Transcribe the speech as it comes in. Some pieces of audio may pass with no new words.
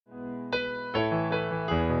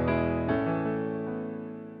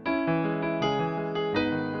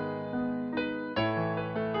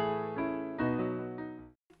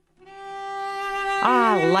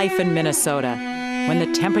Ah, life in Minnesota. When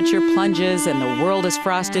the temperature plunges and the world is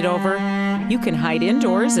frosted over, you can hide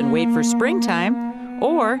indoors and wait for springtime,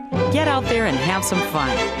 or get out there and have some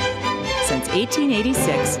fun. Since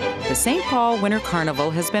 1886, the Saint Paul Winter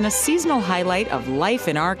Carnival has been a seasonal highlight of life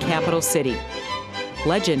in our capital city.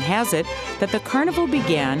 Legend has it that the carnival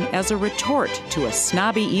began as a retort to a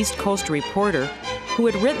snobby East Coast reporter who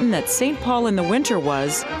had written that St. Paul in the winter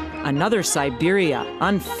was another Siberia,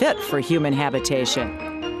 unfit for human habitation.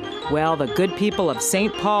 Well, the good people of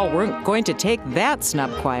St. Paul weren't going to take that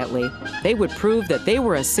snub quietly. They would prove that they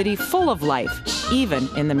were a city full of life, even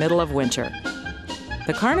in the middle of winter.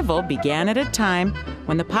 The carnival began at a time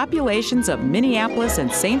when the populations of Minneapolis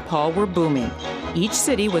and St. Paul were booming. Each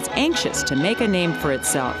city was anxious to make a name for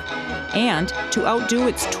itself and to outdo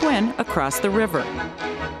its twin across the river.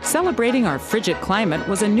 Celebrating our frigid climate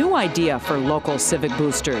was a new idea for local civic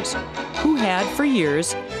boosters, who had for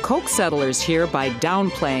years coaxed settlers here by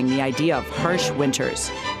downplaying the idea of harsh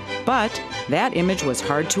winters. But that image was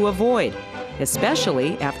hard to avoid,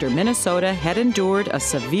 especially after Minnesota had endured a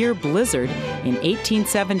severe blizzard in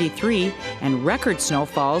 1873 and record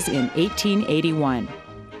snowfalls in 1881.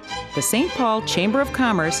 The St. Paul Chamber of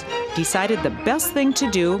Commerce decided the best thing to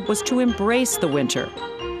do was to embrace the winter.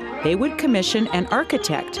 They would commission an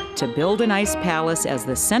architect to build an ice palace as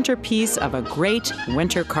the centerpiece of a great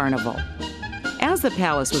winter carnival. As the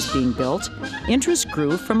palace was being built, interest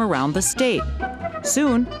grew from around the state.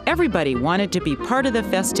 Soon, everybody wanted to be part of the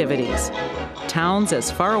festivities. Towns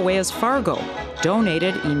as far away as Fargo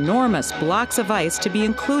donated enormous blocks of ice to be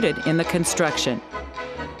included in the construction.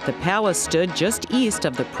 The palace stood just east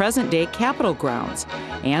of the present-day Capitol grounds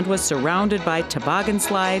and was surrounded by toboggan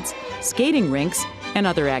slides, skating rinks, and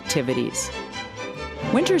other activities.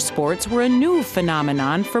 Winter sports were a new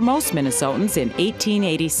phenomenon for most Minnesotans in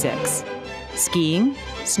 1886. Skiing,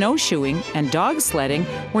 snowshoeing, and dog sledding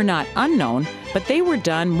were not unknown, but they were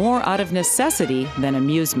done more out of necessity than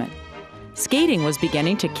amusement. Skating was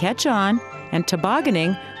beginning to catch on, and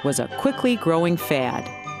tobogganing was a quickly growing fad.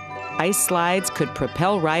 Ice slides could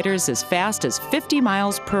propel riders as fast as 50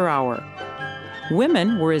 miles per hour.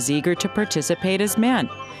 Women were as eager to participate as men,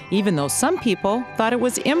 even though some people thought it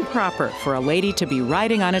was improper for a lady to be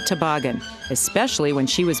riding on a toboggan, especially when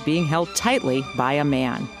she was being held tightly by a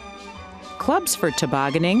man. Clubs for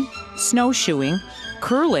tobogganing, snowshoeing,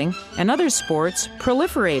 curling, and other sports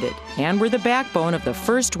proliferated and were the backbone of the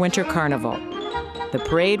first winter carnival. The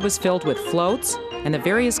parade was filled with floats and the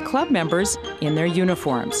various club members in their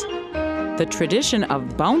uniforms. The tradition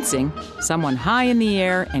of bouncing someone high in the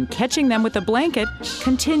air and catching them with a blanket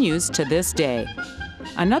continues to this day.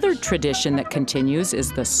 Another tradition that continues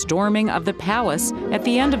is the storming of the palace at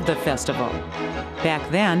the end of the festival. Back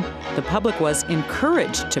then, the public was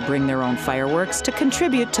encouraged to bring their own fireworks to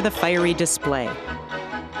contribute to the fiery display.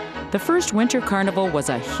 The first winter carnival was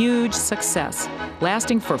a huge success,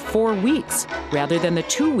 lasting for 4 weeks rather than the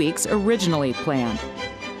 2 weeks originally planned.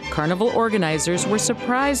 Carnival organizers were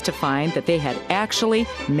surprised to find that they had actually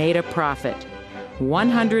made a profit.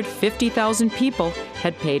 150,000 people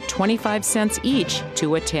had paid 25 cents each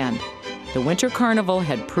to attend. The Winter Carnival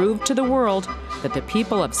had proved to the world that the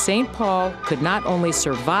people of St. Paul could not only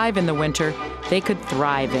survive in the winter, they could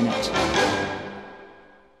thrive in it.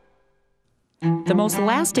 The most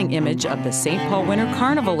lasting image of the St. Paul Winter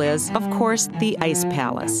Carnival is, of course, the Ice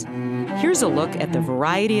Palace. Here's a look at the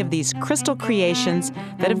variety of these crystal creations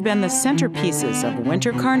that have been the centerpieces of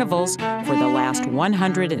winter carnivals for the last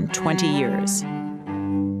 120 years.